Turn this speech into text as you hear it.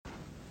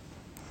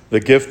the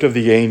gift of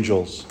the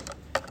angels.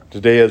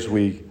 Today, as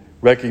we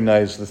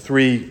recognize the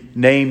three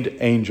named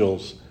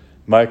angels,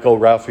 Michael,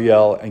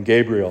 Raphael, and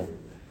Gabriel,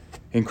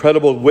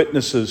 incredible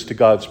witnesses to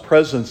God's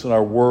presence in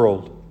our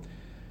world.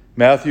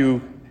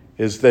 Matthew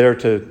is there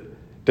to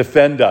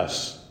defend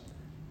us,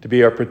 to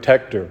be our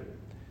protector.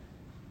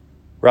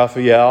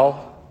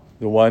 Raphael,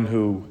 the one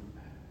who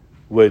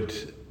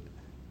would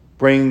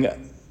bring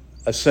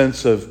a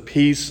sense of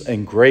peace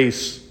and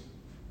grace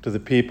to the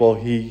people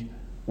he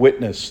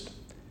witnessed.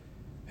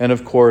 And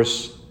of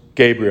course,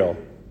 Gabriel,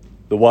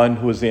 the one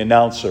who was the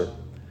announcer,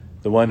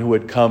 the one who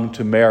would come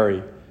to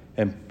Mary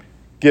and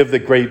give the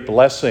great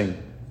blessing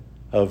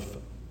of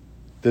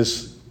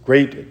this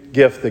great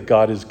gift that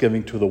God is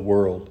giving to the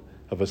world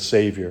of a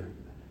Savior.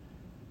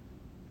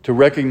 To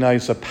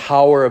recognize the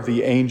power of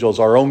the angels,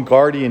 our own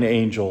guardian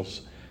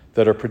angels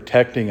that are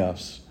protecting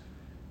us.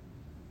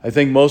 I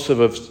think most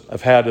of us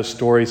have had a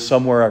story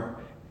somewhere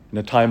in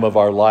a time of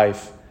our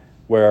life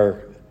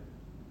where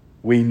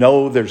we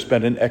know there's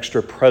been an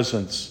extra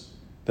presence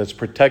that's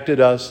protected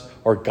us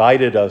or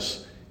guided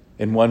us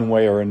in one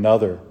way or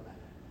another.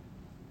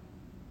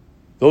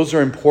 Those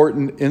are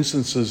important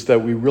instances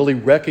that we really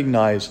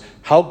recognize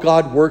how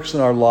God works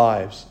in our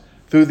lives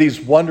through these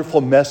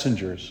wonderful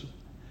messengers.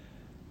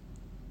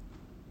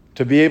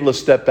 To be able to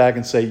step back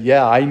and say,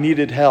 yeah, I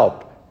needed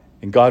help,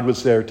 and God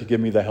was there to give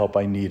me the help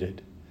I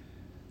needed.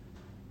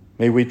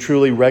 May we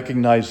truly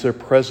recognize their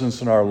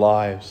presence in our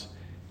lives.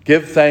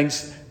 Give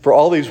thanks for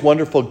all these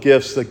wonderful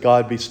gifts that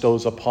God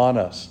bestows upon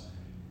us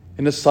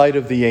in the sight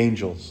of the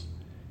angels,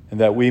 and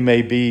that we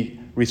may be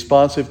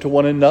responsive to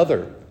one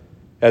another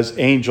as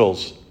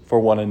angels for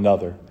one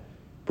another,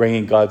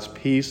 bringing God's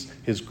peace,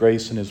 His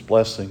grace, and His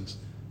blessings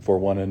for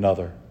one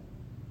another.